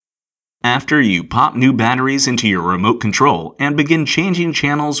After you pop new batteries into your remote control and begin changing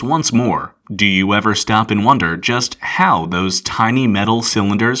channels once more, do you ever stop and wonder just how those tiny metal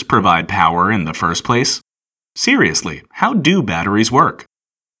cylinders provide power in the first place? Seriously, how do batteries work?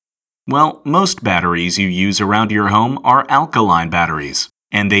 Well, most batteries you use around your home are alkaline batteries,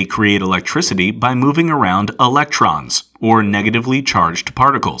 and they create electricity by moving around electrons, or negatively charged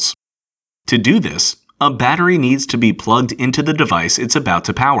particles. To do this, a battery needs to be plugged into the device it's about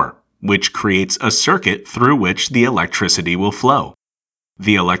to power, which creates a circuit through which the electricity will flow.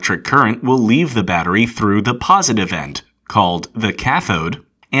 The electric current will leave the battery through the positive end, called the cathode,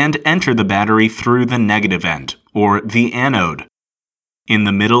 and enter the battery through the negative end, or the anode. In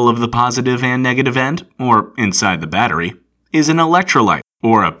the middle of the positive and negative end, or inside the battery, is an electrolyte,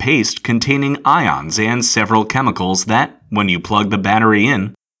 or a paste containing ions and several chemicals that, when you plug the battery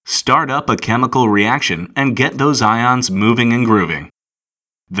in, start up a chemical reaction and get those ions moving and grooving.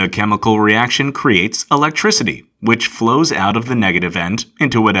 The chemical reaction creates electricity, which flows out of the negative end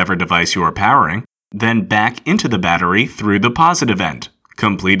into whatever device you are powering, then back into the battery through the positive end,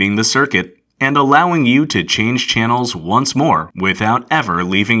 completing the circuit and allowing you to change channels once more without ever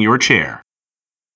leaving your chair.